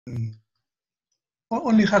only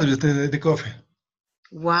harvest the coffee.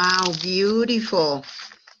 Wow, beautiful.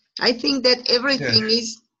 I think that everything Yes.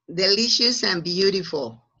 is delicious and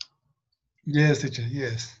beautiful. Yes, teacher.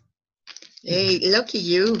 Yes. Hey, lucky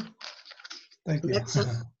you. Thank you. That's so,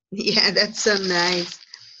 yeah, that's so nice.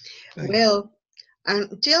 Thank you. Well,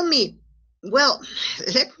 tell me, well,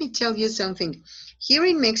 let me tell you something. Here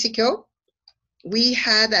in Mexico, we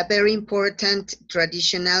had a very important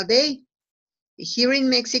traditional day. Here in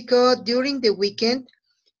Mexico, during the weekend,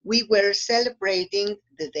 we were celebrating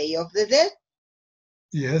the Day of the Dead.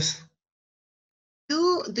 Yes.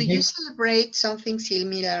 Do you celebrate something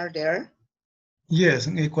similar there? Yes,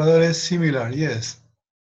 in Ecuador is similar. Yes.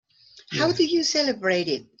 How Yes. do you celebrate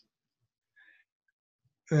it?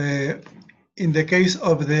 In the case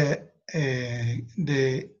of the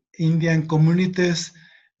Indian communities,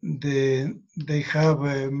 they have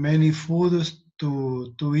many foods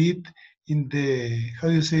to eat in the, how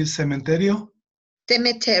do you say, cementerio?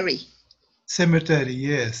 Cemetery. Cemetery,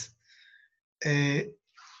 yes.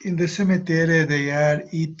 In the cemetery, they are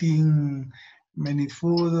eating many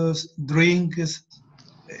foods, drinks,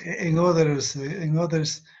 and others,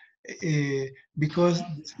 because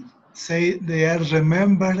say they are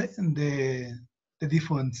remember the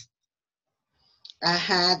defunct.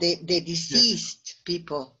 The Yeah. deceased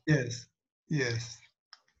people. Yes. Yes.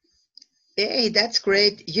 Hey, that's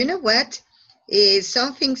great. You know what?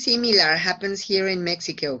 Something similar happens here in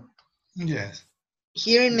Mexico. Yes.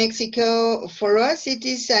 Here in Mexico, for us, it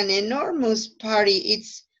is an enormous party.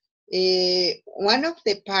 It's one of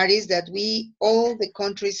the parties that we, all the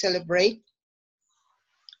countries celebrate.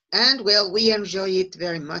 And well, we enjoy it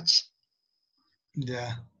very much.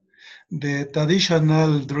 Yeah. The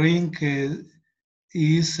traditional drink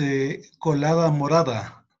is colada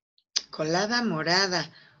morada. Colada morada.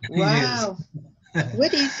 Yes. Wow.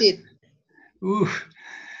 What is it? Ooh,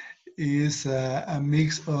 is a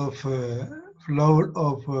mix of flour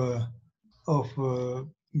of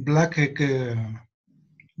black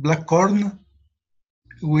corn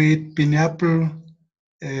with pineapple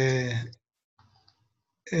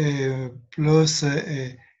uh, plus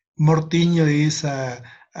mortiño is a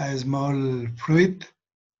small fruit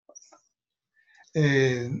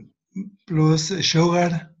uh, plus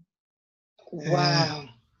sugar. Uh, Wow.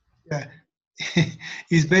 yeah,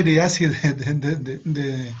 it's very acid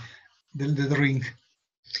the drink.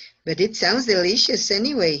 But it sounds delicious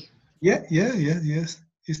anyway. Yes.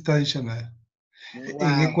 It's traditional.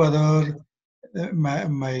 In Wow. Ecuador,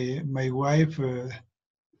 my wife uh,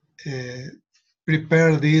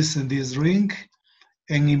 prepare this drink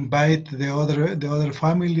and invite the other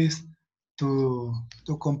families to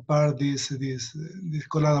compare this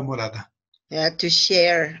colada morada. Yeah, to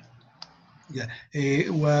share. Yeah.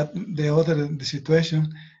 What the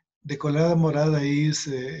situation, the colada morada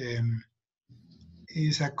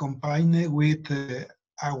is accompanied with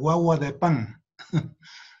agua de pan.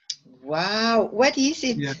 Wow. What is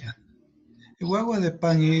Yeah. it? Agua de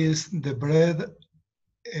pan is the bread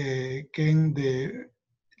can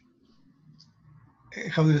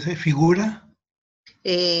how do you say, figura?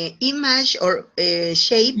 Image or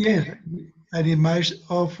shape? Yes, an image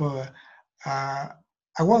of a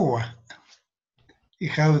guagua.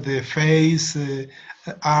 It have the face,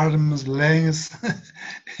 arms, legs.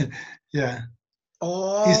 Yeah,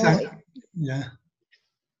 it's Oh, an, yeah,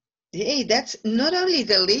 hey, that's not only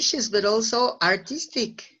delicious, but also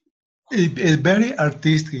artistic. it's very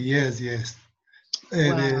artistic. Yes.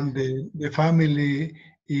 Wow. The family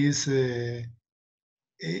is uh,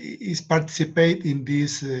 is participate in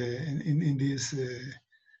this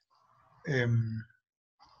um,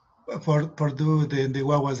 for do the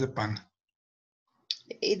guaguas de pan.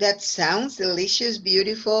 That sounds delicious,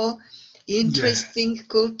 beautiful, Yeah, interesting,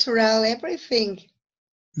 cultural, everything.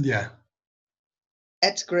 yeah.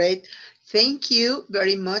 That's great. Thank you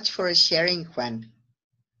very much for sharing, Juan.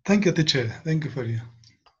 Thank you, teacher. Thank you for you.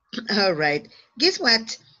 All right. Guess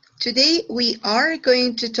what? Today we are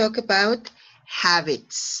going to talk about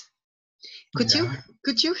habits. Could you Yeah.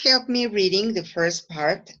 could you help me reading the first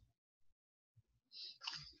part?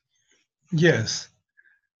 Yes.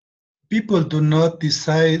 People do not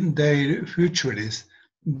decide their futures.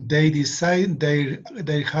 They decide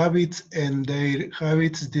their habits, and their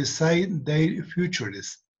habits decide their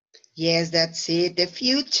futures. Yes, that's it. The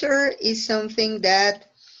future is something that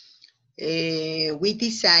we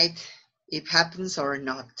decide if happens or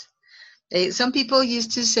not. Some people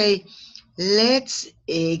used to say, let's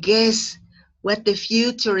guess what the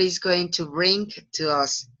future is going to bring to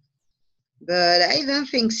us. But I don't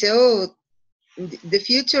think so. The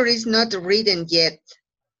future is not written yet.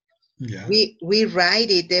 Yeah. We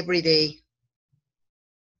write it every day.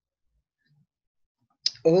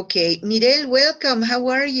 Okay, Mirel, welcome. How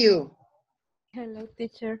are you? Hello,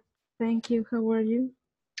 teacher. Thank you. How are you?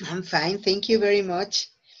 I'm fine. Thank you very much.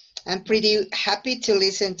 I'm pretty happy to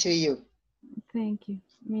listen to you. Thank you.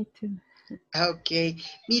 Me too. Okay,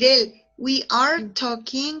 Mirel, we are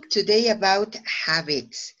talking today about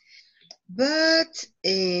habits, but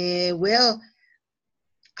well,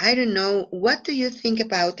 I don't know. What do you think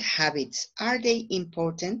about habits? Are they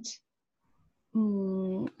important?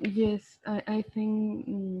 Yes, I think.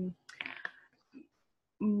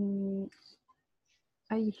 Mm,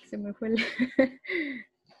 Ay, se me fue el.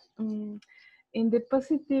 Mm, in the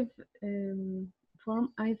positive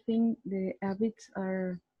form, I think the habits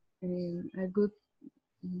are a good.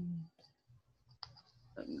 Um,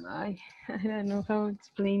 I I don't know how to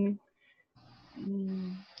explain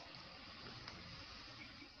it.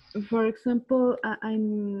 For example,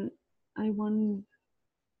 I want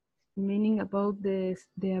meaning about the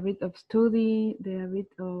habit of study, the habit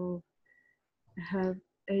of have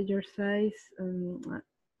exercise,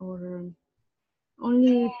 or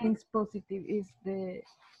only things positive is the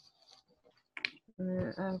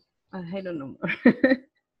I don't know more.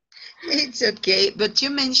 It's okay, but you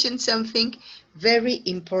mentioned something very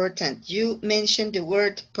important. You mentioned the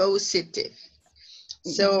word positive.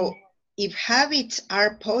 So if habits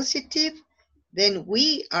are positive, then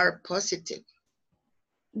we are positive.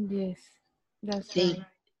 Yes, that's Thank, right.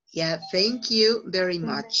 yeah, thank you very Thank.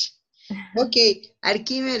 much. Okay,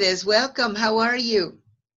 Archimedes, welcome. How are you?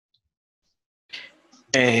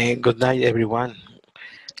 Good night, everyone.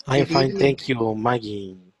 I'm Good fine, evening. thank you,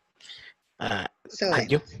 Maggie. And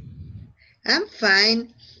Excellent. you? I'm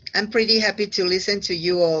fine. I'm pretty happy to listen to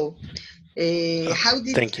you all. Uh, Uh, how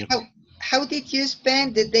did Thank you. how how did you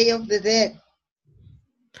spend the Day of the Dead?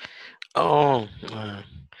 Oh, uh,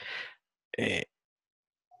 uh,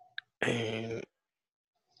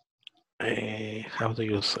 uh, how do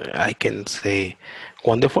you say? I can say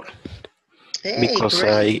wonderful Hey, because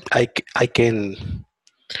great.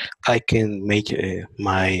 I can make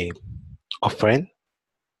my friend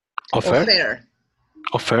offer Offer.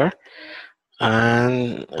 offer,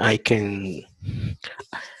 and I can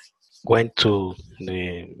went to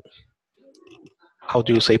the, how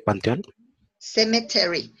do you say, pantheon,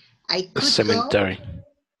 Cemetery. I could go. cemetery.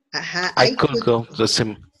 I I could could. go to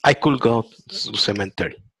the I could go to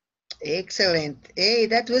cemetery. Excellent. Hey,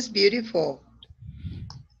 that was beautiful.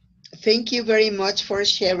 Thank you very much for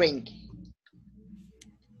sharing.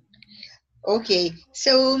 Okay,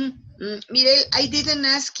 so Mirel, I didn't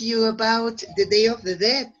ask you about the Day of the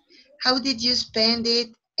Dead. How did you spend it?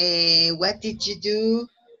 What did you do?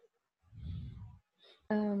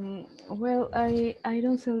 Well, I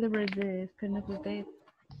don't celebrate the Spin of the Day.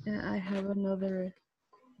 I have another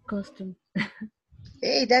costume.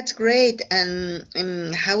 Hey, that's great. And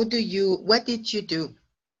what did you do?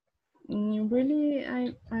 Really,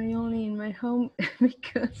 I only in my home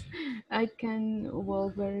because I can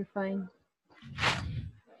walk very fine.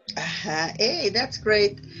 Hey, that's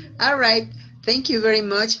great. All right. Thank you very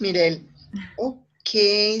much, Mirel.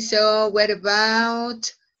 Okay, so what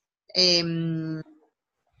about um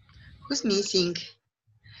who's missing?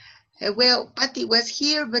 Well, Patty was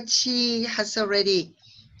here, but she has already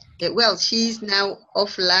well, she's now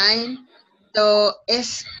offline. So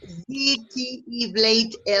SZTE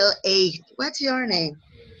Blade L8. What's your name?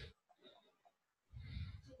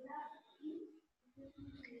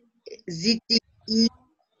 ZTE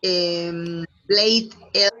Blade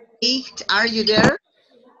L8. Are you there?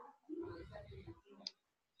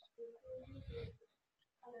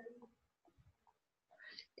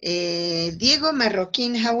 Diego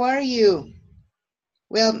Marroquin, how are you?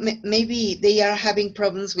 Well, maybe they are having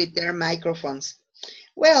problems with their microphones.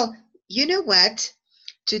 Well, you know what?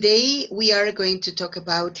 Today we are going to talk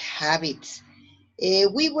about habits.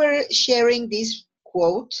 We were sharing this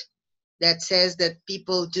quote that says that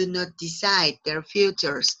people do not decide their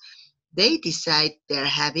futures. They decide their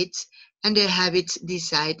habits, and their habits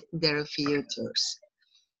decide their futures.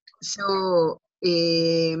 So,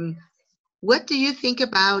 what do you think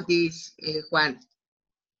about this, Juan?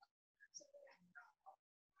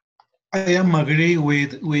 I am agree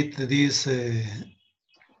with this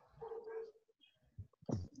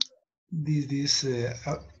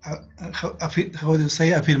how do you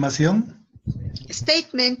say affirmation?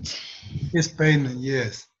 Statement. Yes, pain.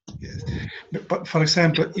 Yes, yes. But for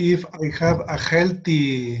example, if I have a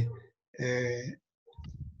healthy, uh,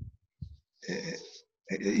 uh,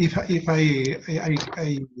 if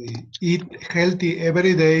I eat healthy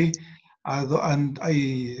every day, and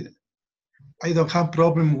I don't have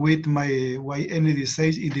problem with my any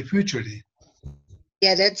disease in the future.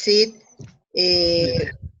 Yeah, that's it.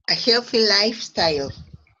 Yeah. A healthy lifestyle.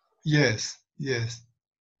 Yes, yes.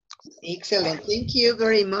 Excellent. Thank you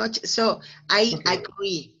very much. So I Okay.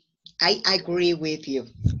 agree. I agree with you.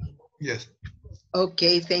 Yes.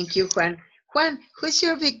 Okay, thank you, Juan. Juan, who's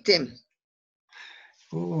your victim?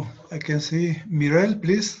 Oh, I can see. Mirel,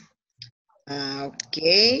 please.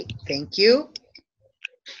 Okay, thank you.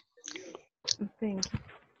 Thank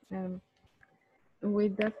you.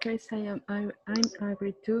 With that case, I'm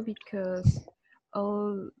agree too, because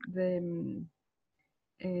all the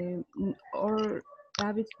our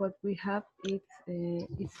habits what we have,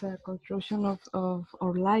 it's a construction of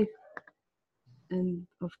our life, and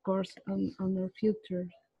of course on our future.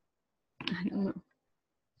 I don't know.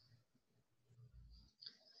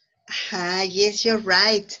 Yes, you're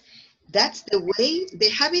right. That's the way the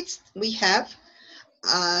habits we have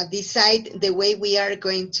decide the way we are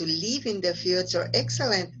going to live in the future.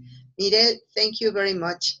 Excellent. Mirel, thank you very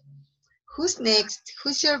much. Who's next?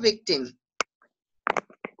 Who's your victim?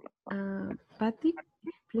 Patty,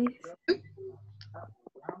 please.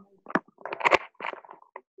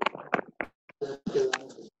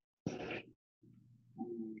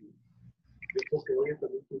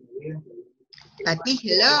 Patty,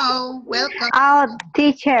 hello. Welcome. Oh,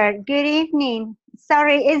 teacher, good evening.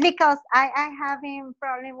 Sorry, it's because I having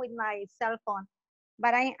problem with my cell phone,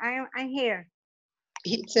 but I'm here.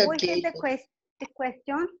 It's Which is okay. the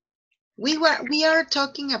question? We are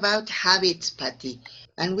talking about habits, Patty,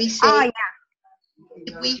 and we Oh say yeah,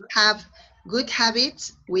 if we have good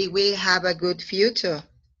habits, we will have a good future.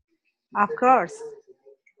 of course.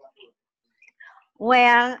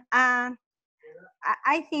 Well, I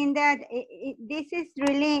think that this is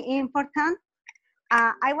really important.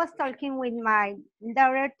 I was talking with my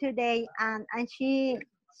daughter today, and she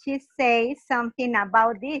says something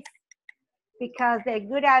about this because the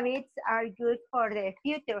good habits are good for the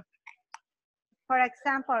future. For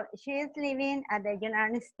example, she is living at the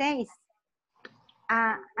United States,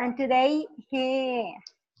 and today he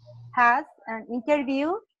has an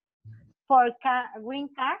interview for green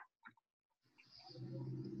card,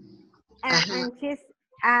 Uh-huh. and she's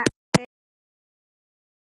uh,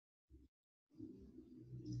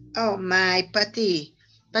 Oh my, Patty.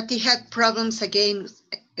 Patty had problems again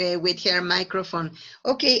with her microphone.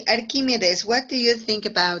 Okay, Archimedes, what do you think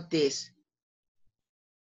about this?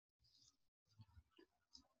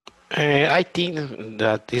 I think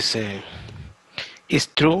that this is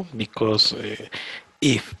true because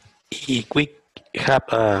if if we have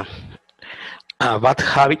bad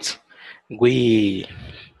habits, we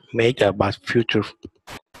make a bad future.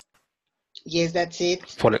 Yes, that's it.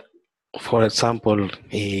 For for example,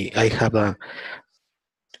 I have um,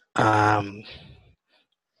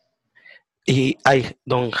 I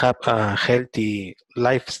don't have a healthy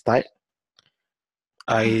lifestyle.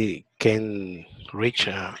 I can reach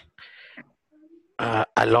a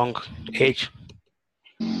long age.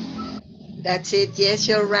 That's it. Yes,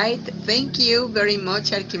 you're right. Thank you very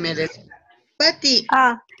much, Archimedes. Patty,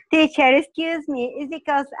 uh, teacher, excuse me, it's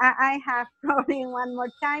because I have problem one more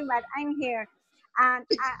time, but I'm here, and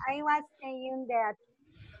I was saying that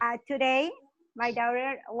today my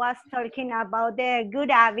daughter was talking about the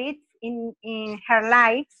good habits in her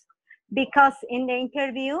life because in the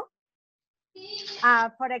interview,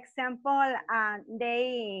 for example,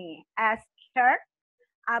 they asked her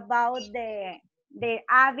about the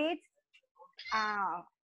habits uh,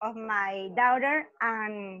 of my daughter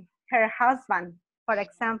and her husband, for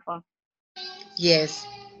example. yes.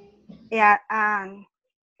 Yeah,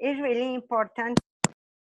 it's really important.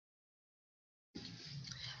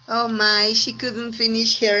 Oh my, she couldn't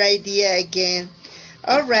finish her idea again.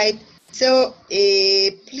 All right. So,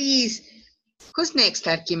 please, who's next,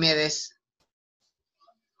 Archimedes?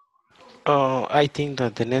 I think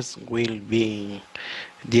that the next will be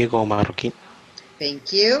Diego Marroquin.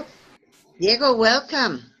 Thank you. Diego,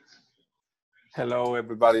 welcome. Hello,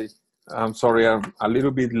 everybody. I'm sorry I'm a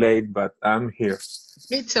little bit late, but I'm here.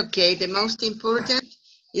 It's okay. The most important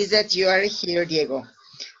is that you are here, Diego.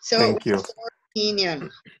 So, Thank you. opinion.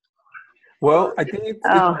 Well, I think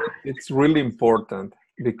Oh, it's really important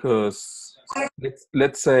because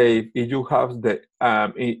let's say if you have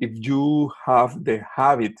the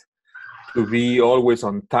habit to be always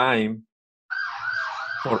on time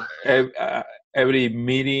for every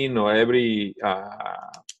meeting or every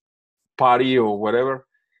party or whatever,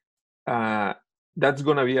 uh, that's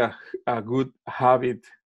gonna be a good habit,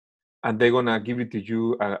 and they're gonna give it to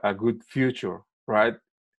you a good future, right?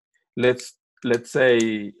 let's let's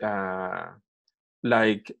say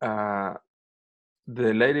like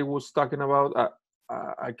the lady was talking about,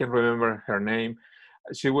 I can remember her name.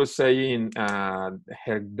 She was saying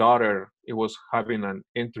her daughter, it was having an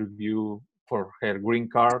interview for her green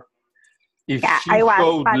card, if Yeah, she I was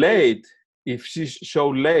showed Patty. late, if she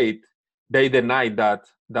showed late, they denied that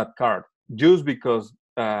card just because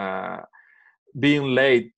being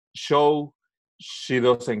late show she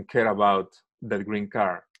doesn't care about the green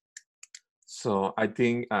card. So I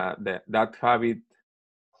think that habit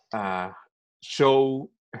show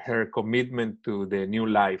her commitment to the new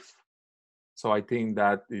life. So I think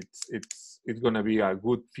that it's gonna be a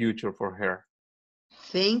good future for her.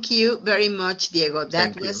 Thank you very much, Diego. That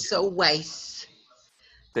Thank you. was so wise.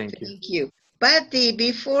 Thank you. Thank you. Patty,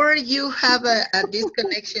 before you have a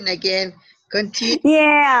disconnection again, continue.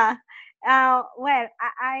 Yeah. Well,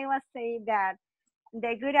 I was saying that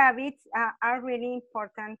the good habits are really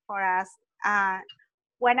important for us.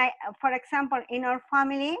 For example, in our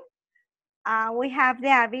family, we have the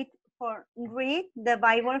habit for read the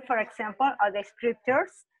Bible, for example, or the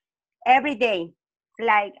scriptures every day,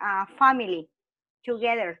 like family,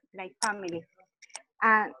 together, like family.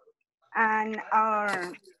 And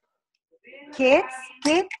our kids,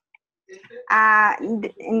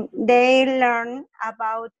 they learn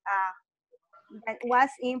about that was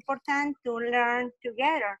important to learn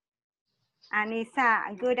together, and it's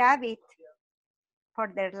a good habit for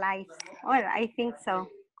their lives. Well, I think so.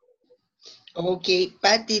 Okay,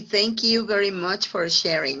 Patty, thank you very much for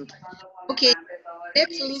sharing. Okay,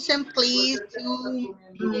 let's listen, please, to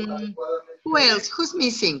who else? Who's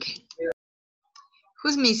missing?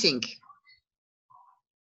 Who's missing?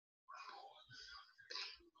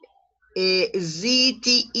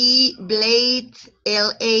 ZTE Blade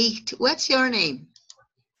L8. What's your name?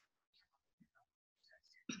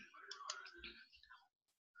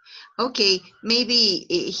 Okay, maybe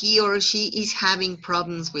he or she is having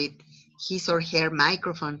problems with his or her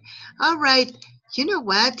microphone. All right, you know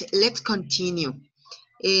what? Let's continue.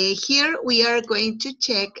 Here we are going to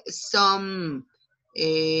check some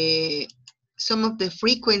of the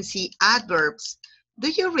frequency adverbs. Do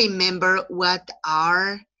you remember what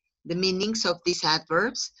are the meanings of these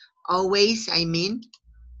adverbs? Always, I mean.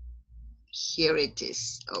 Here it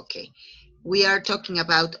is. Okay. We are talking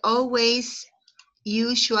about always,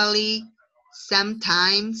 usually,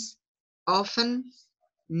 sometimes, often,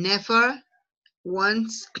 never,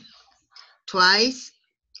 once, twice,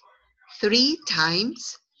 3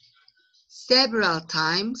 times, several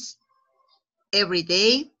times, every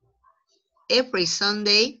day, every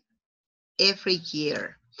Sunday, every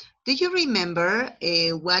year. Do you remember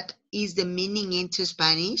what is the meaning into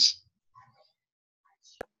Spanish?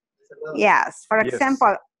 Yes, for Yes.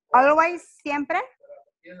 example, always, siempre.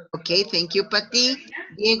 Okay, thank you, Patty.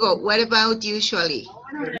 Diego, what about usually?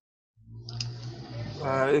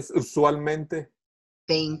 Es usualmente.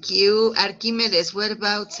 Thank you. Archimedes, what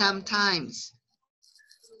about sometimes?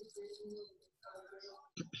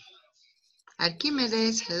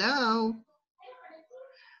 Archimedes, hello.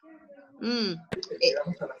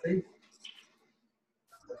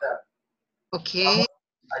 Okay.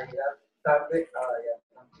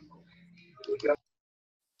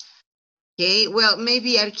 Okay, well,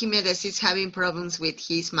 maybe Archimedes is having problems with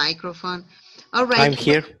his microphone. All right. I'm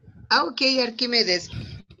here. Okay, Archimedes,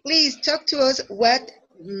 please talk to us what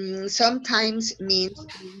sometimes means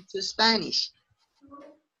into Spanish.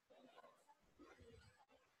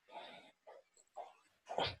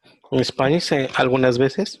 En Spanish, algunas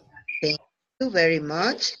veces. Thank you very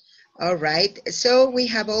much. All right, so we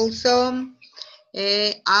have also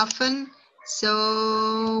often.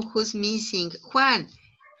 So who's missing? Juan.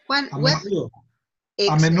 Juan, A what? menudo. A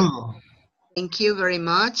Excellent. menudo. Thank you very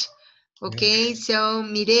much. Okay, so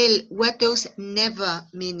Mirel, what does never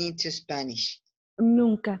mean into Spanish?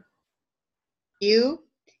 Nunca. You?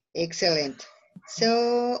 Excellent.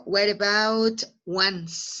 So what about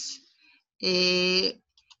once?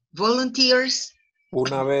 Volunteers?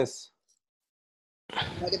 Una vez.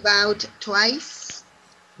 What about twice?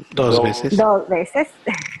 Dos veces. Dos veces.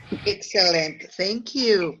 Excellent. Thank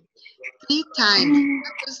you. 3 times.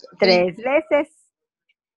 What does 3 veces.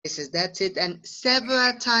 veces? That's it. And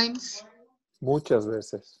several times? Muchas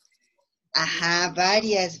veces. Ajá,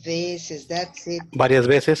 varias veces. That's it. Varias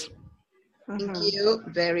veces. Thank you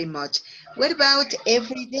very much. What about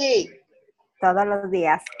every day? Todos los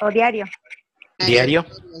días o diario. Diario.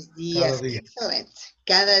 Todos los días. Cada día. Excellent.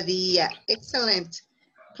 Cada día. Excellent.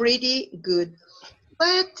 Pretty good.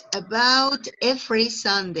 What about every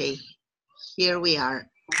Sunday? Here we are.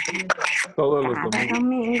 Todos los Cada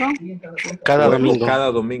domingos. domingo. Cada O domingo.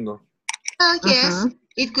 cada domingo. Oh, yes.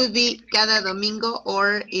 It could be cada domingo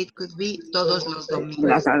or it could be todos los domingos.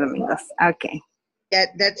 Los domingos. Okay.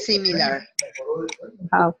 That's similar.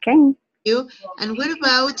 Okay. And what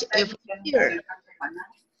about every year?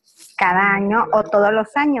 Cada año o todos los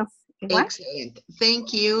años. What? Excellent.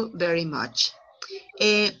 Thank you very much.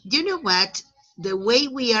 You know what? The way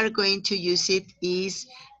we are going to use it is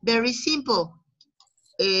very simple.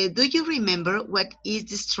 Do you remember what is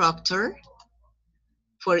the structure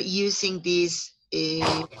for using these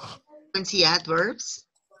frequency adverbs?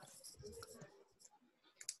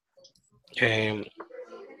 Um,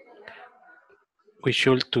 we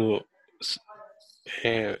should to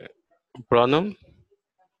uh, pronoun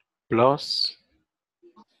plus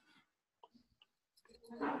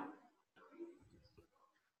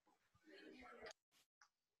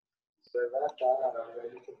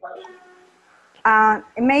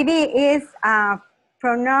Maybe it's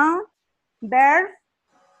pronoun, verb,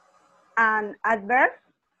 and adverb.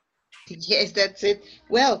 Yes, that's it.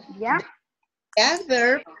 Well, Yeah. the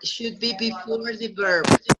adverb should be before the verb.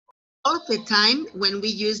 All of the time when we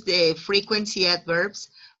use the frequency adverbs,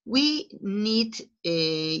 we need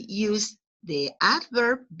use the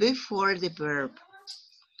adverb before the verb.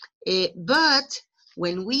 But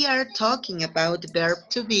when we are talking about verb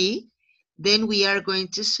to be, then we are going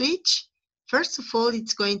to switch. First of all,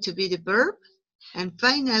 it's going to be the verb, and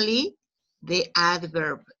finally, the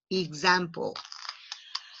adverb. Example.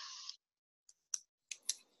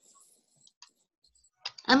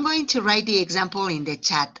 I'm going to write the example in the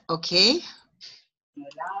chat, okay?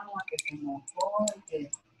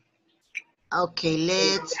 Okay,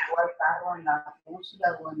 let's...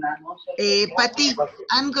 Patty,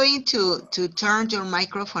 I'm going to turn your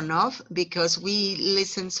microphone off because we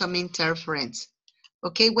listen some interference.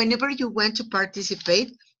 Okay, whenever you want to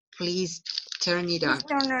participate, please turn it on.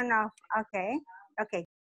 No. Okay. Okay.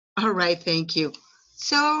 All right, thank you.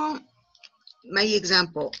 So, my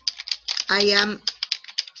example, I am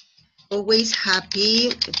always happy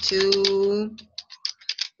to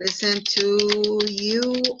listen to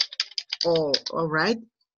you all right?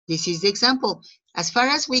 This is the example. As far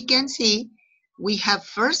as we can see, we have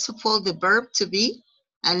first of all the verb to be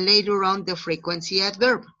and later on the frequency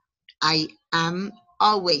adverb. I am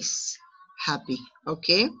always happy,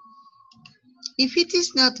 okay? If it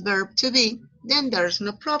is not verb to be, then there's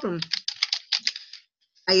no problem.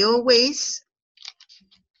 I always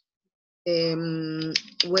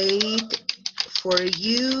wait for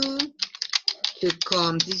you to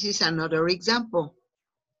come. This is another example.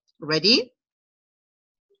 Ready?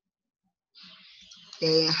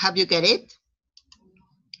 Have you got it?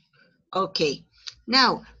 Okay.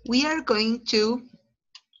 Now, we are going to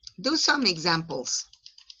do some examples.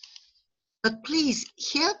 But please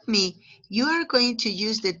help me. You are going to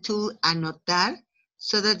use the tool Anotar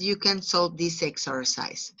so that you can solve this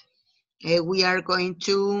exercise. We are going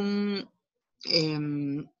to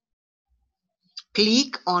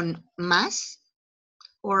click on Más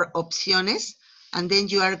or Opciones, and then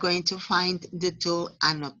you are going to find the tool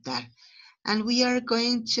Anotar. And we are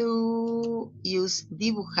going to use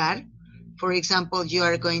Dibujar. For example, you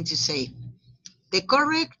are going to say, the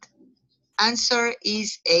correct answer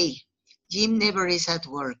is A. Jim never is at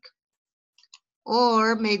work.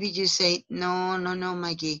 Or maybe you say, no,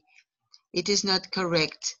 Maggie, it is not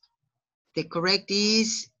correct. The correct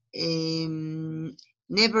is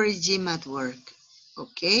never is Jim at work.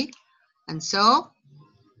 Okay? And so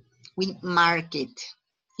we mark it.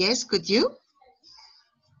 Yes, could you?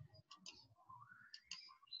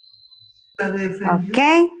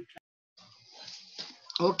 Okay.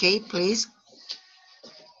 Okay, please.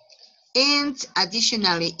 And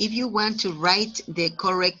additionally, if you want to write the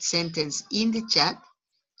correct sentence in the chat,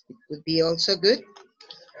 it would be also good.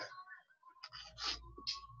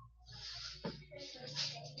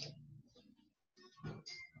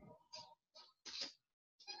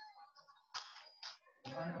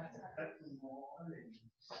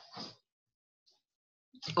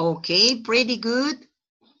 Okay, pretty good.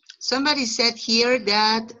 Somebody said here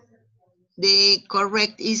that the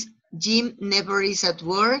correct is Jim never is at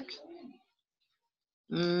work.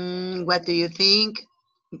 What do you think?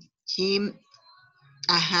 Jim,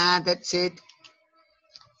 that's it.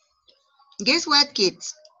 Guess what,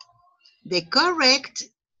 kids? The correct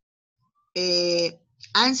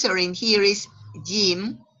answer in here is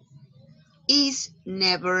Jim is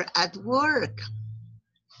never at work.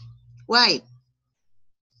 Why?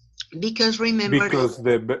 Because remember Because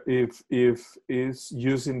if is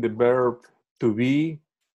using the verb to be,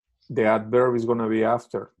 the adverb is going to be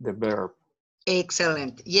after the verb.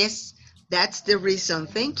 Excellent. Yes, that's the reason.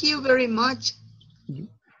 Thank you very much.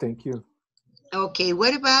 Thank you. Okay,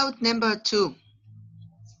 what about number 2?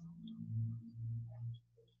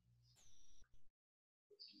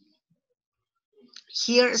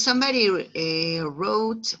 Here, somebody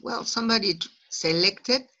wrote, well, somebody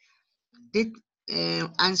selected the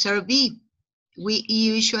answer B. We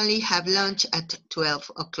usually have lunch at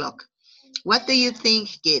 12 o'clock. What do you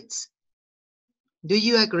think, kids? Do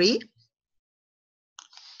you agree?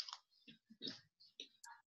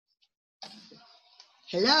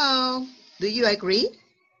 Hello, do you agree?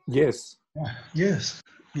 Yes. Yes.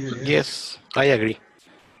 Yes. Yes, I agree.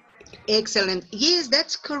 Excellent. Yes,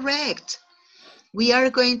 that's correct. We are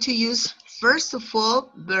going to use, first of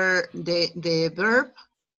all, the verb.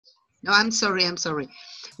 No, I'm sorry.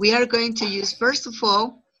 We are going to use, first of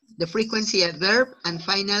all, the frequency adverb, and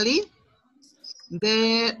finally,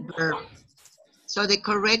 the verb. So the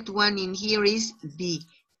correct one in here is B.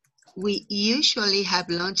 We usually have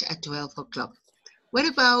lunch at 12 o'clock. What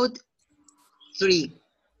about 3?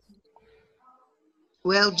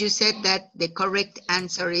 Well, you said that the correct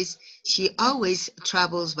answer is she always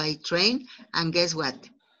travels by train. And guess what?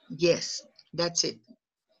 Yes, that's it.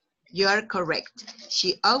 You are correct.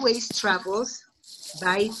 She always travels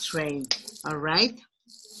by train. All right.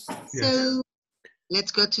 Yes. So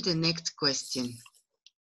let's go to the next question.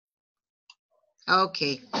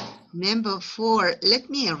 Okay. Number 4. Let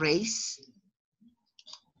me erase.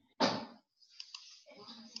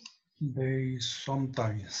 They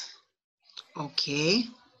sometimes Okay.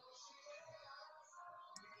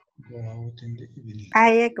 go out in the evening. I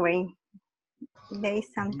agree. They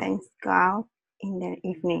sometimes go out in the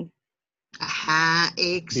evening. Aha,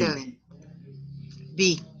 excellent.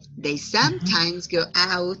 B. They sometimes go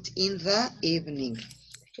out in the evening.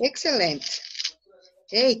 Excellent.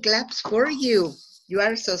 Hey, claps for you. You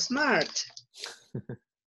are so smart.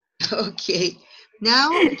 Okay. Now,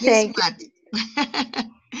 guess Thank what?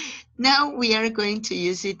 Now we are going to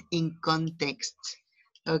use it in context.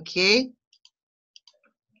 Okay.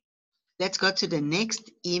 Let's go to the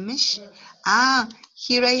next image.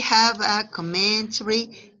 Here I have a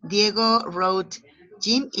commentary. Diego wrote,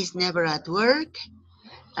 Jim is never at work.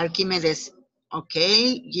 Archimedes,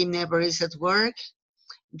 okay, Jim never is at work.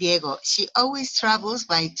 Diego, she always travels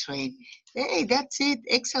by train. Hey, that's it,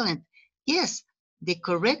 excellent. Yes, the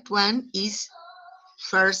correct one is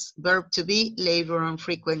first verb to be, later on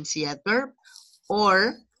frequency adverb,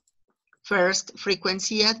 or first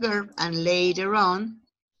frequency adverb and later on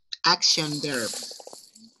action verb.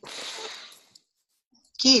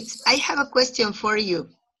 Kids, I have a question for you.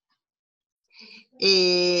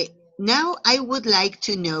 Now I would like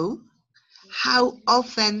to know, how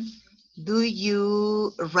often do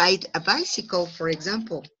you ride a bicycle, for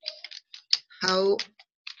example? How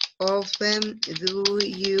often do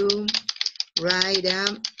you ride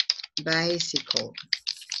a bicycle?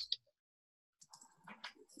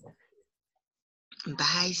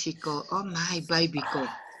 Bicycle, oh my, bicycle.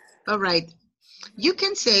 All right, you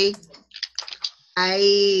can say,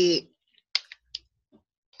 I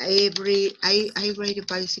ride a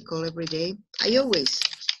bicycle every day. I always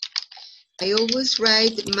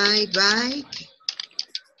ride my bike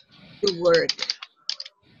to work.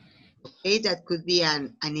 Okay, that could be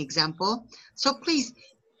an example. So please,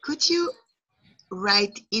 could you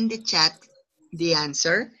write in the chat the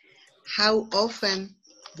answer? How often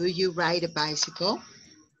do you ride a bicycle?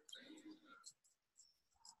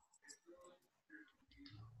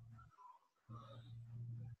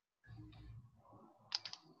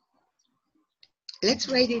 Let's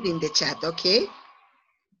write it in the chat, okay?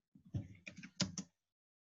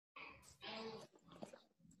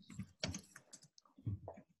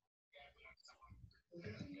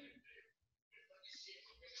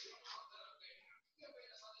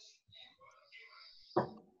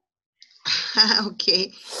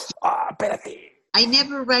 Okay. Espérate. I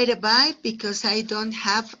never ride a bike because I don't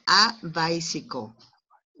have a bicycle.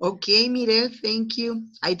 Okay, Mirel, thank you.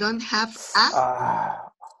 I don't have a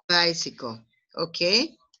bicycle.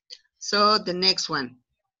 Okay, so the next one.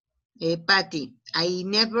 Patty, I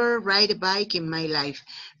never ride a bike in my life.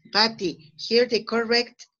 Patty, here the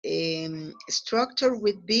correct structure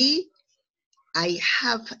would be, I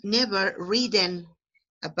have never ridden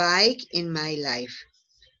a bike in my life.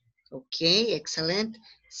 Okay, excellent.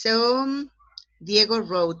 So Diego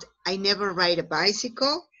wrote, I never ride a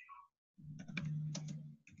bicycle.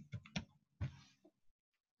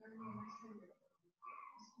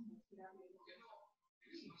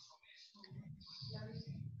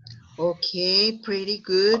 Okay, pretty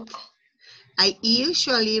good. I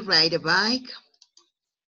usually ride a bike.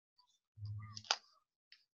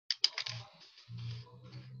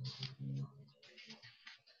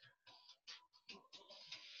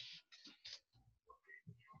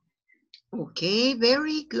 Okay,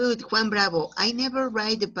 very good, Juan Bravo. I never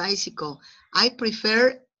ride a bicycle. I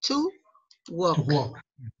prefer to walk. To walk.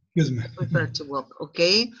 Excuse me. I prefer to walk,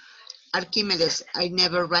 okay? Archimedes, I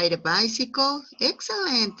never ride a bicycle.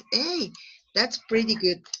 Excellent. Hey, That's pretty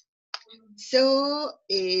good. So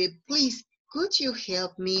please, could you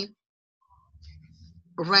help me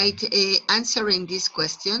write answering these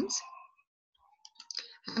questions?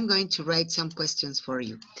 I'm going to write some questions for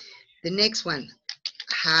you. The next one,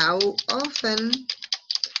 how often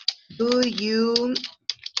do you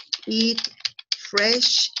eat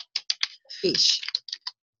fresh fish?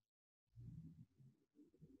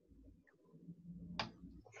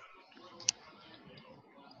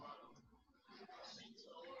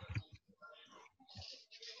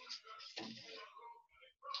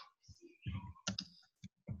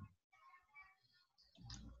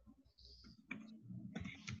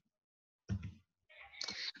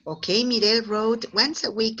 Okay, Mirel wrote once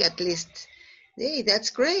a week at least. Hey, that's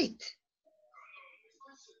great.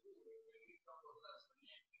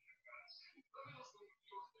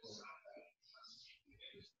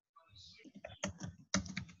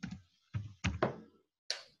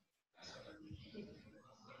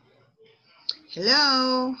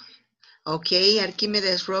 Hello. Okay,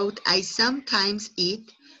 Archimedes wrote, I sometimes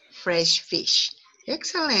eat fresh fish.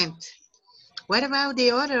 Excellent. What about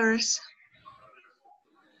the others?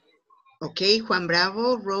 Okay, Juan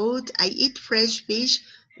Bravo wrote, I eat fresh fish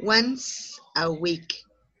once a week.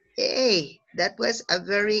 Hey, that was a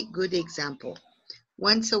very good example.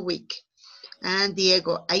 Once a week. And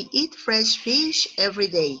Diego, I eat fresh fish every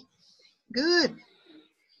day. Good.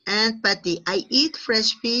 And Patty, I eat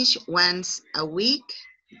fresh fish once a week.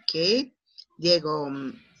 Okay.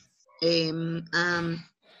 Diego,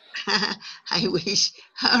 I wish.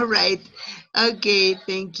 All right. Okay,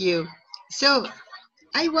 thank you. So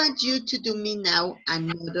I want you to do me now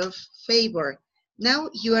another favor. Now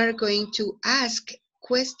you are going to ask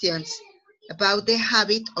questions about the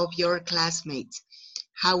habit of your classmates.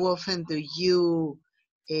 How often do you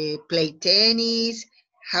play tennis?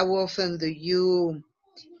 How often do you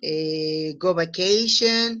go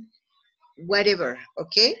vacation? Whatever,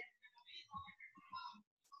 okay?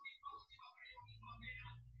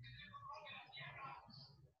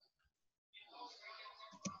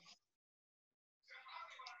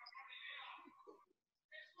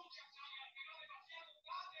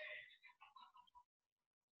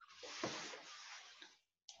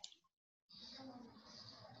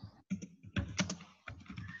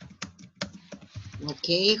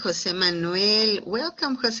 Okay, Jose Manuel.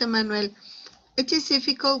 Welcome, Jose Manuel. It is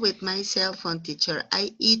difficult with my cell phone, teacher.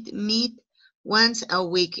 I eat meat once a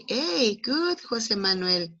week. Hey, good, Jose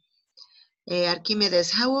Manuel.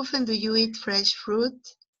 Archimedes, how often do you eat fresh fruit?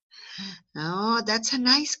 Oh, that's a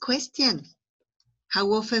nice question. How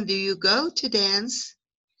often do you go to dance?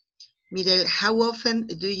 Miguel, how often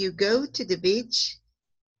do you go to the beach?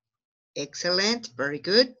 Excellent, very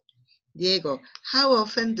good. Diego, how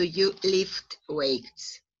often do you lift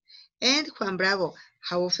weights? And Juan Bravo,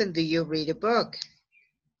 how often do you read a book?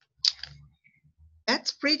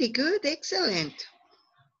 That's pretty good, excellent.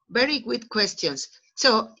 Very good questions.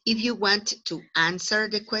 So if you want to answer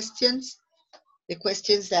the questions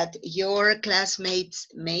that your classmates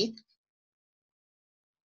made,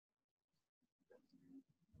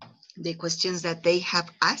 the questions that they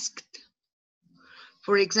have asked.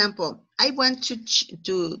 For example, I want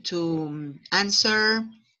to answer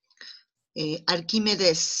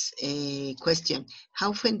Archimedes' question. How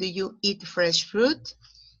often do you eat fresh fruit?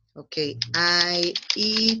 Okay, I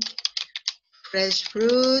eat fresh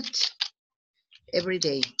fruit every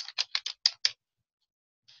day.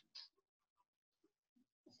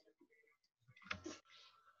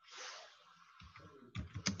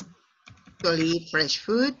 Usually eat fresh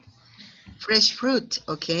fruit,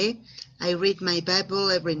 okay? I read my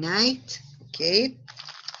Bible every night, okay?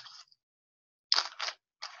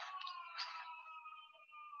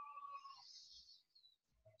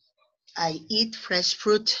 I eat fresh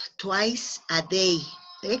fruit twice a day.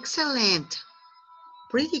 Excellent.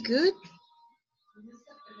 Pretty good.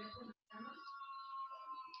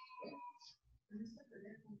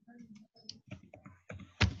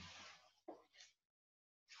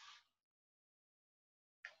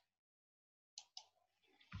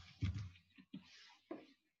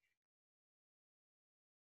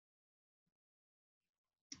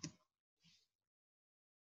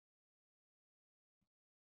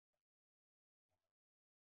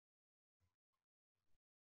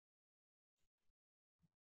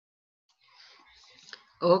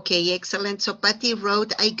 Okay, excellent. So Patty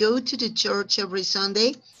wrote, I go to the church every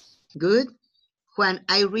Sunday. Good. Juan,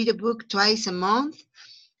 I read a book twice a month.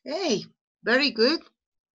 Hey, very good.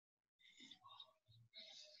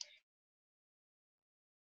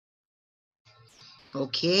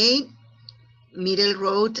 Okay. Middle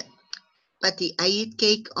wrote, Patty, I eat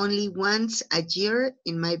cake only once a year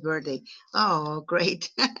in my birthday. Oh, great.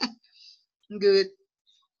 Good.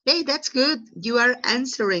 Hey, that's good. You are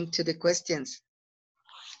answering to the questions.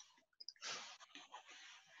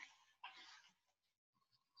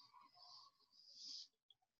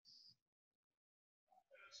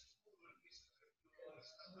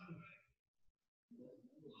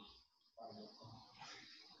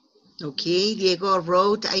 Okay, Diego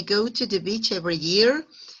wrote, I go to the beach every year.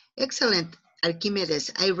 Excellent. Archimedes,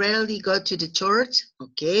 I rarely go to the church.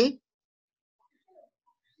 Okay.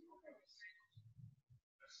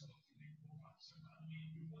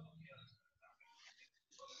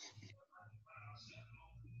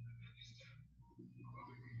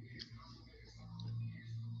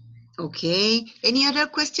 Okay. Any other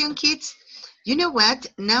question, kids? You know what?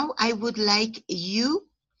 Now I would like you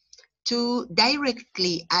to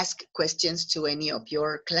directly ask questions to any of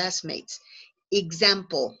your classmates.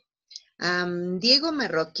 Example, Diego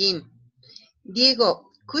Marroquin. Diego,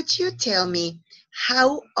 could you tell me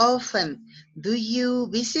how often do you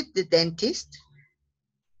visit the dentist?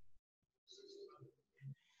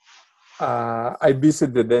 I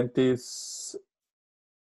visit the dentist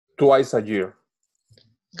twice a year.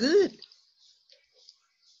 Good.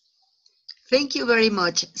 Thank you very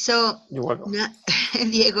much. So, You're welcome. now,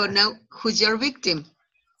 Diego, now who's your victim?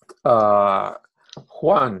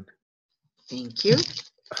 Juan, Thank you.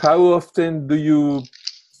 how often do you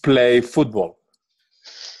play football?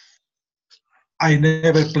 I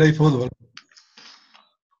never play football.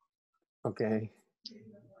 Okay.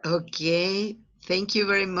 Okay. Thank you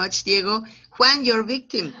very much, Diego. Juan, your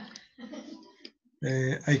victim.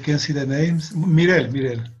 I can see the names. Mirel.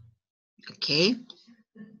 Okay.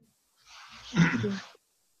 Okay.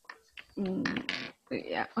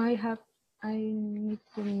 Yeah, I need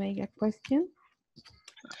to make a question.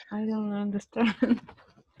 I don't understand.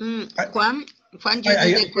 Juan, you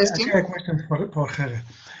I do the question. have a question for her.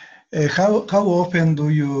 How often do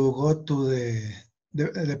you go to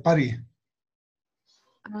the party?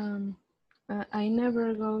 I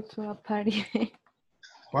never go to a party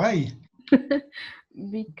Why?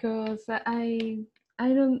 because I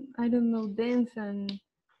don't know dance and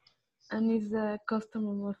it's a custom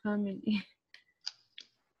of my family.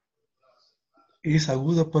 It's a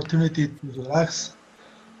good opportunity to relax.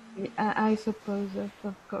 I suppose that,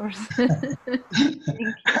 of course.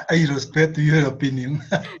 I respect your opinion.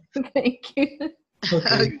 Thank you.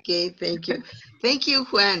 Okay. Okay, thank you. Thank you,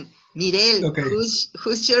 Juan. Mirel, Okay.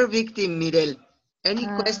 who's your victim, Mirel? Any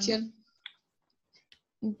question?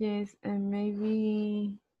 Yes, and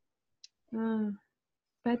maybe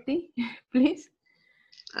Patty, please.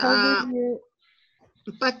 How do you?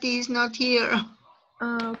 Patty is not here.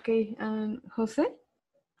 Okay, and Jose.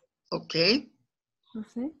 Okay.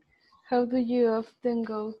 Jose, how do you often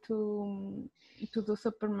go to the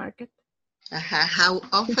supermarket? How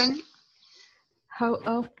often How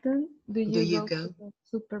often do do you go go? to the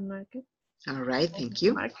supermarket? All right, thank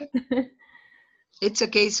you. Market. It's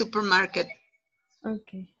okay, supermarket.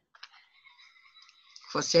 Okay.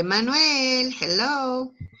 Jose Manuel,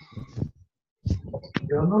 hello.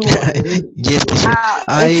 Yes, teacher.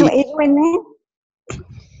 It's with me.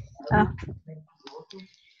 Oh,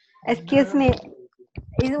 excuse me.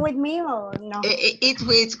 Is it with me or no? It's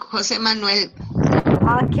with Jose Manuel.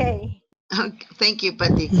 Okay. Okay, thank you,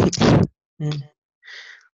 Patty.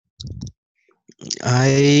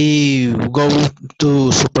 I go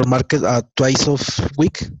to supermarket twice of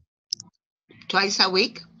week. Twice a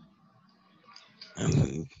week?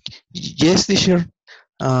 Yes, teacher.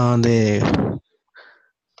 On the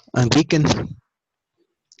weekend.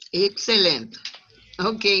 Excellent.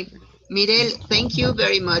 Okay, Mirel, thank you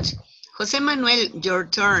very much. Jose Manuel, your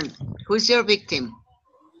turn. Who's your victim?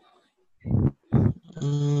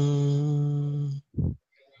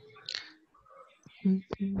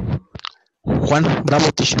 Juan, bravo,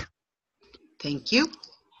 teacher. Thank you.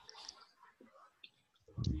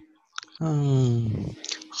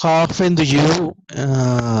 How often do you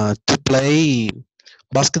to play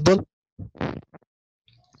basketball?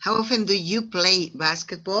 How often do you play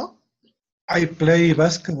basketball? I play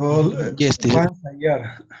basketball Yes, teacher. once a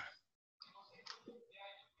year.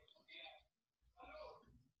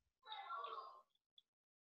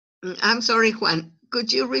 I'm sorry, Juan.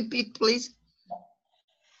 Could you repeat, please?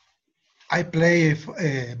 I play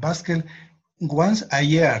basketball once a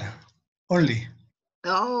year only.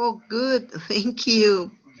 Oh, good. Thank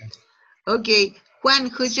you. Okay, Juan,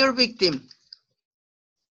 who's your victim?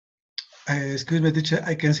 Excuse me, teacher,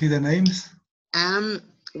 I can see the names.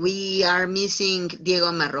 We are missing Diego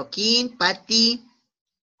Marroquin, Patty.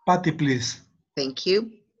 Patty, please. Thank you.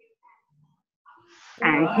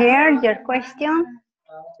 And here, your question.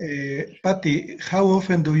 Patty, how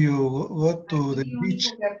often do you go to the beach?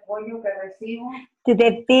 To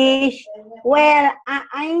the beach. Well,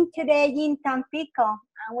 I'm today in Tampico,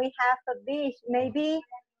 and we have a beach. Maybe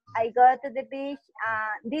I go to the beach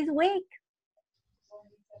this week.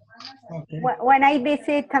 Okay. When I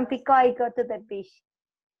visit Tampico, I go to the beach,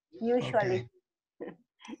 usually. Okay.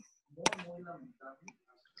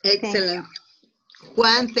 Excellent.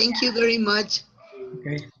 Juan, thank you very much.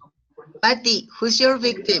 Okay. Patty, who's your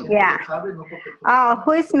victim? Yeah. Oh,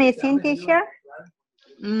 who is missing, teacher?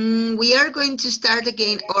 We are going to start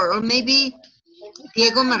again, or maybe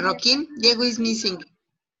Diego Marroquin. Diego is missing.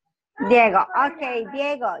 Diego. Okay,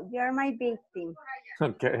 Diego, you're my victim.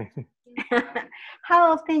 Okay.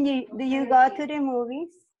 How often do you go to the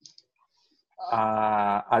movies?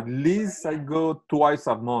 At least I go twice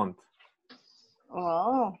a month.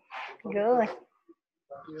 Oh, good.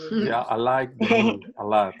 Yeah, I like the movie a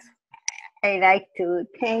lot. I like to.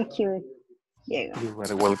 Thank you, Diego. You're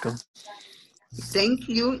very welcome. Thank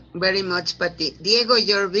you very much, Patty. Diego,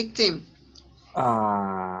 your victim.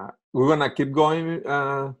 We're gonna keep going,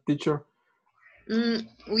 teacher.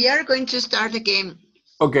 We are going to start again.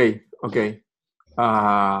 Okay.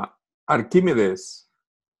 Archimedes.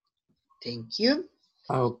 Thank you.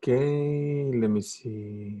 Okay, let me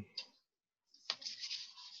see.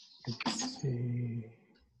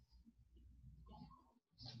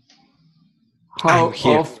 How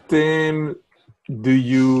often do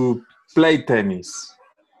you play tennis?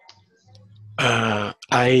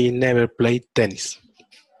 I never played tennis.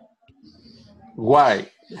 Why?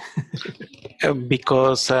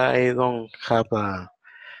 Because I don't have a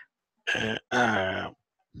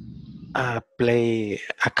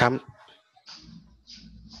camp.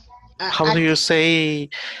 How do you say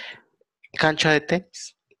cancha de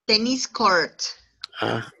tenis? Tennis court.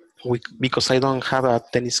 Because I don't have a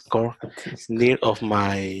tennis court near of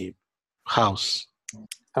my house.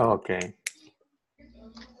 Okay.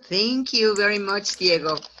 Thank you very much,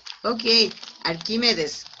 Diego. Okay,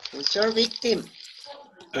 Archimedes, who's your victim?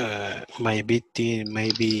 My victim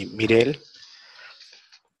may be Mirel.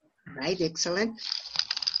 Right, excellent.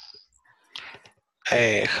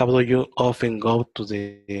 How do you often go to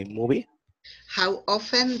the movie? How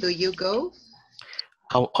often do you go?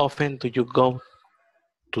 How often do you go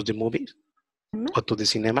to the movies or to the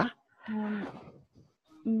cinema?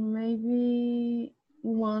 Maybe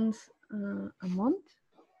once a month.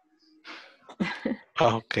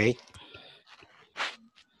 Okay.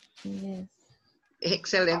 Yes.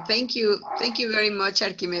 Excellent. Thank you. Thank you very much,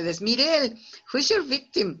 Archimedes. Mirel, who's your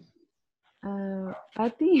victim?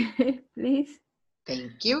 Patty, please.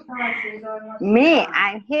 Thank you. Me,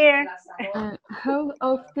 I'm here. How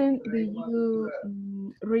often do you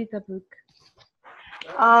read a book?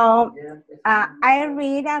 I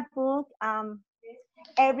read a book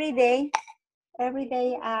every day. Every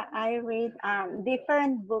day I read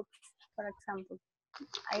different books, for example.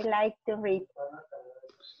 I like to read.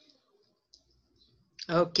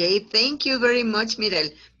 Okay, thank you very much, Mirel.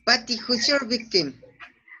 Patty, who's your victim?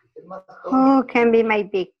 Who can be my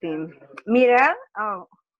victim? Mirel? Oh,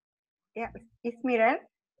 yeah, it's Mirel?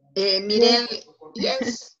 Mirel,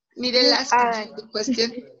 yes. Mirel asked you the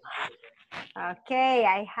question. Okay,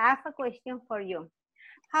 I have a question for you.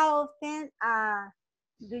 How often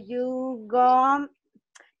do you go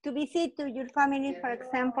to visit to your family, for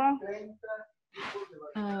example?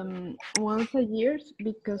 Once a year,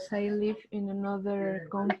 because I live in another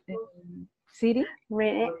city.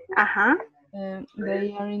 Really?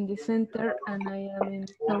 They are in the center and I am in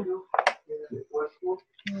the south.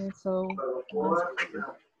 So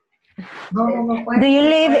do you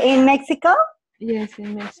live in Mexico? Yes,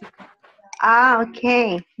 in Mexico.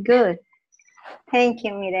 Okay, good. Thank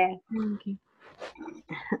you, Mirel. Thank you.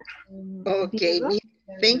 Okay,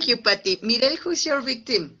 thank you, Patty. Mirel, who's your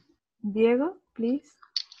victim? Diego, please.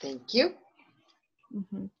 Thank you.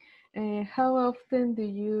 How often do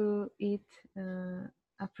you eat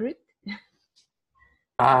a fruit?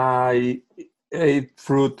 I eat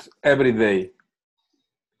fruit every day.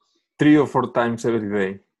 3 or 4 times every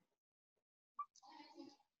day.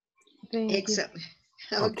 Excellent.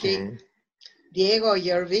 Okay. Diego,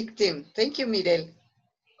 your victim. Thank you, Mirel.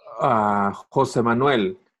 Jose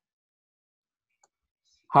Manuel.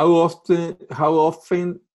 How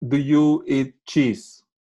often do you eat cheese?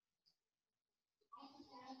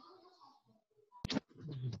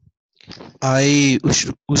 I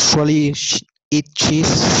usually eat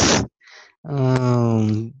cheese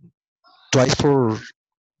twice per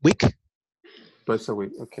week. Twice a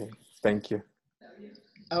week. Okay, thank you.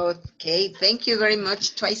 Okay, thank you very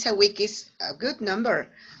much. Twice a week is a good number.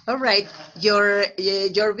 All right, your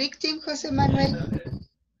victim, Jose Manuel.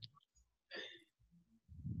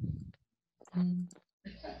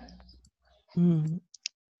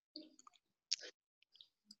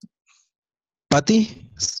 Patty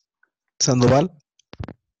Sandoval.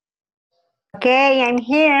 Okay, I'm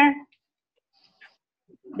here.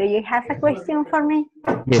 Do you have a question for me?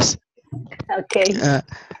 Yes. Okay.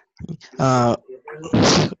 How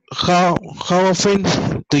often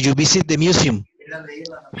do you visit the museum?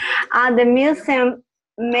 The museum,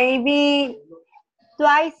 maybe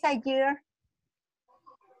twice a year.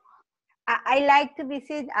 I like to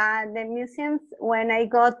visit the museums when I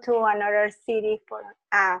go to another city.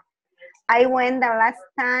 I went the last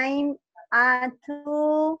time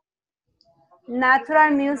to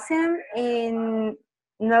Natural Museum in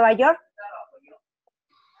Nueva York.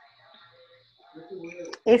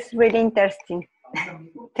 It's really interesting.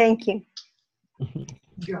 Thank you.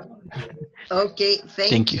 Okay,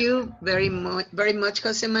 thank you very much,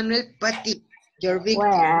 Jose Manuel. Patty, your victim.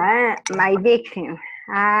 Well, my victim.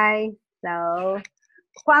 So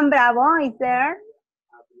Juan Bravo is there.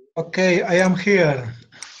 Okay, I am here.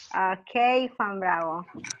 Okay, Juan Bravo.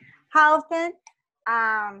 How often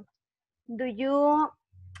do you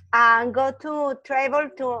go to travel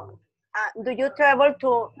to? Do you travel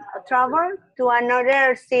to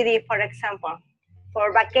another city, for example,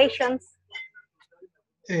 for vacations?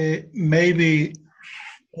 Maybe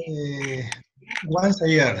once a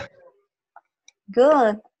year.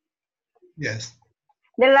 Good. Yes.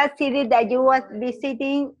 The last city that you was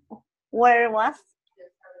visiting, where was?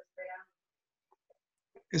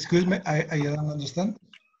 Excuse me, I don't understand.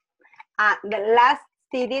 The last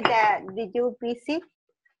city that did you visit?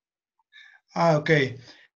 Okay.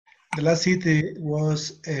 The last city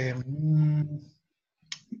was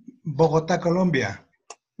Bogota, Colombia.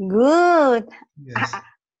 Good. Yes.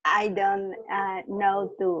 I don't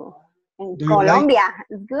know Do Colombia.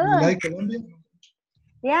 you Good. like Colombia?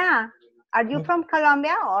 Yeah. Are you from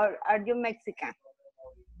Colombia or are you Mexican?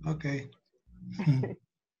 Okay.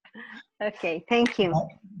 Okay, thank you.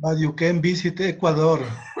 But you can visit Ecuador.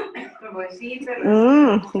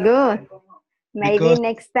 Good. Maybe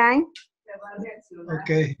next time.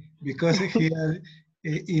 Okay, because here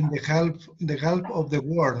in the half of the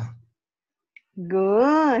world.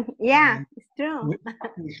 Good. Yeah, it's true.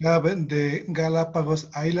 We have the Galapagos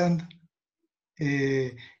Island.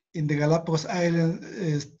 In the Galapagos Island,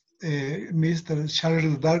 Mr.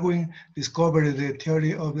 Charles Darwin discovered the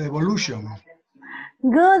theory of evolution.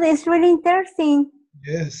 Good. It's really interesting.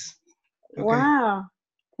 Yes. Okay. Wow.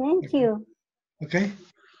 Thank you. Okay.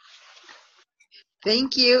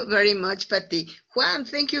 Thank you very much, Patty. Juan,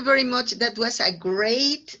 thank you very much. That was a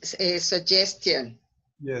great suggestion.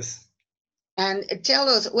 Yes. And tell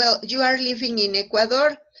us, well, you are living in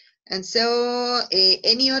Ecuador, and so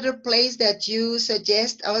any other place that you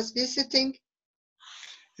suggest us visiting?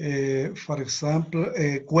 For example,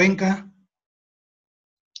 Cuenca.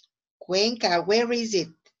 Cuenca, where is it?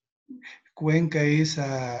 Cuenca is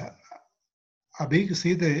a big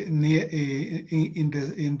city near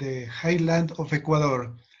in the highland of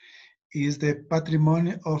Ecuador. Is the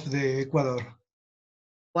patrimony of the Ecuador.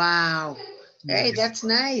 Wow. Hey, Yes. that's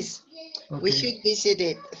nice. Okay. We should visit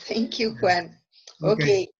it. Thank you, Juan. Okay.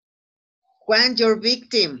 Okay. Juan, your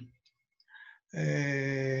victim.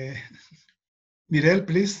 Mirel,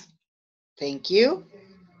 please. Thank you.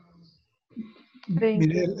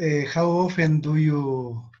 Mirel, how often do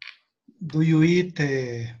you eat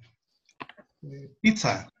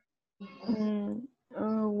pizza?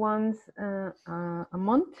 Once a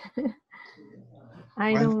month.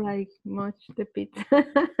 I don't like much the pizza.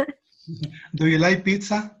 Do you like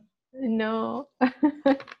pizza? No.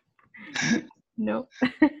 No.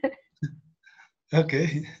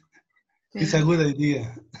 Okay. It's a good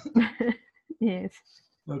idea. Yes.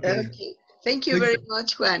 Okay. Okay. Thank you very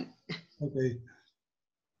much, Juan. Okay.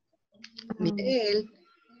 Miguel.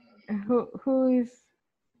 Who is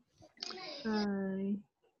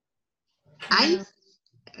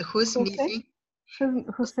Who's Jose? missing?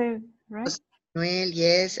 Jose, right? Jose Manuel,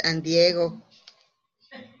 yes, and Diego.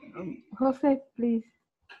 Jose, please.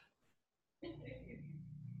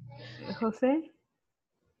 Jose?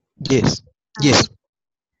 Yes. Yes.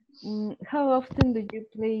 How often do you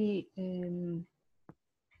play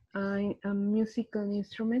a musical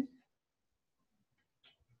instrument?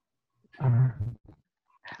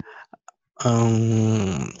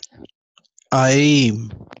 I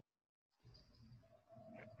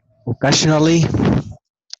occasionally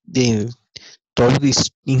talk this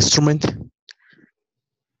instrument.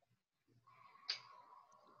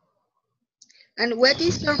 And what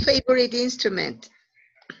is your favorite instrument?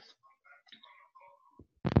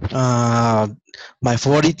 My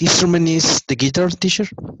favorite instrument is the guitar, teacher.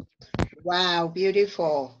 Wow,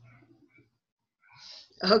 beautiful.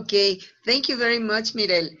 Okay, thank you very much,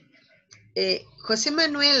 Mirel. Jose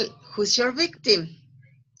Manuel, who's your victim?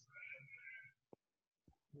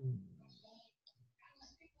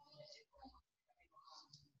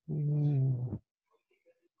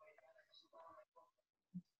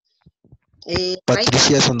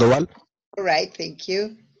 Patricia Sandoval. All right, thank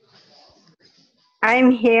you.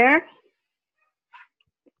 I'm here.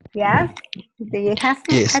 Yes. Do you have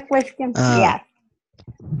Yes. a question? Yes.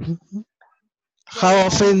 How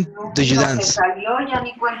often do you dance?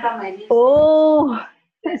 Oh,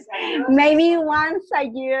 maybe once a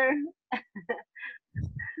year.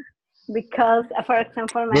 Because, for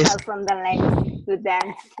example, my husband don't like to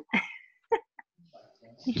dance.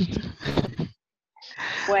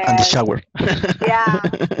 Well, and the shower. Yeah.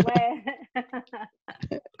 Well,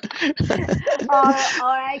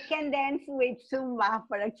 or I can dance with Zumba,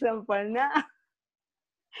 for example. No,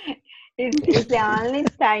 it's the only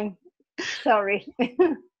time. Sorry.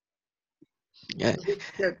 Yeah.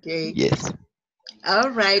 Okay. Yes.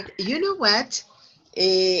 All right. You know what?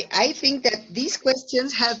 I think that these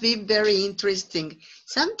questions have been very interesting.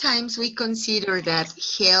 Sometimes we consider that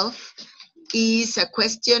health is a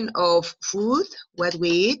question of food, what we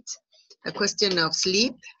eat, a question of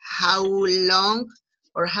sleep, how long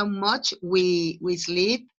or how much we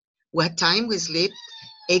sleep, what time we sleep,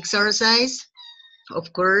 exercise,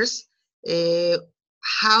 of course,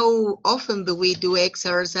 how often do we do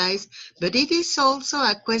exercise, but it is also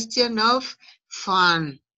a question of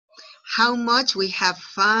fun, how much we have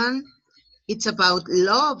fun. It's about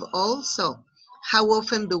love also. How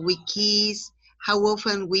often do we kiss? How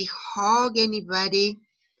often we hug anybody?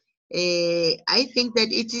 I think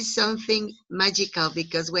that it is something magical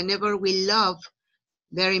because whenever we love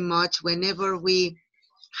very much, whenever we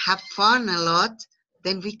have fun a lot,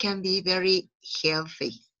 then we can be very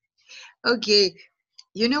healthy. Okay,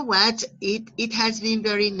 you know what? It has been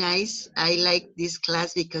very nice. I like this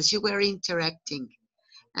class because you were interacting,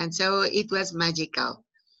 and so it was magical.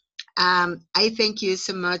 I thank you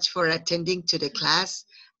so much for attending to the class.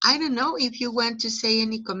 I don't know if you want to say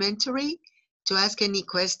any commentary, to ask any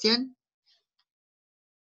question.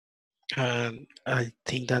 And I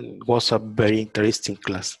think that was a very interesting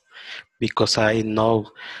class because I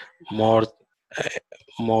know more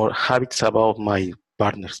more habits about my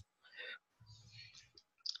partners.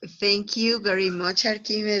 Thank you very much,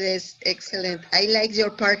 Archimedes. Excellent. I like your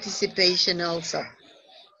participation also.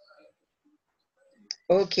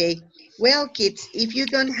 Okay. Well, kids, if you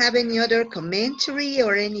don't have any other commentary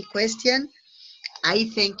or any question, I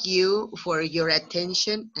thank you for your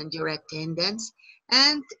attention and your attendance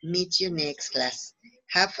and meet you next class.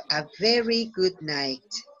 Have a very good night.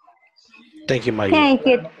 Thank you, Maggie. Thank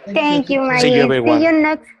you. Thank you, See you, Maggie. See everyone. you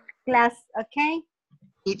next class, okay?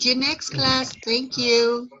 Meet you next class. Thank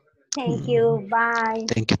you. Thank you. Bye.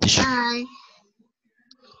 Thank you, teacher. Bye.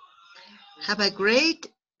 Have a great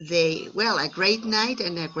day. Well, a great night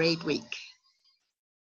and a great week.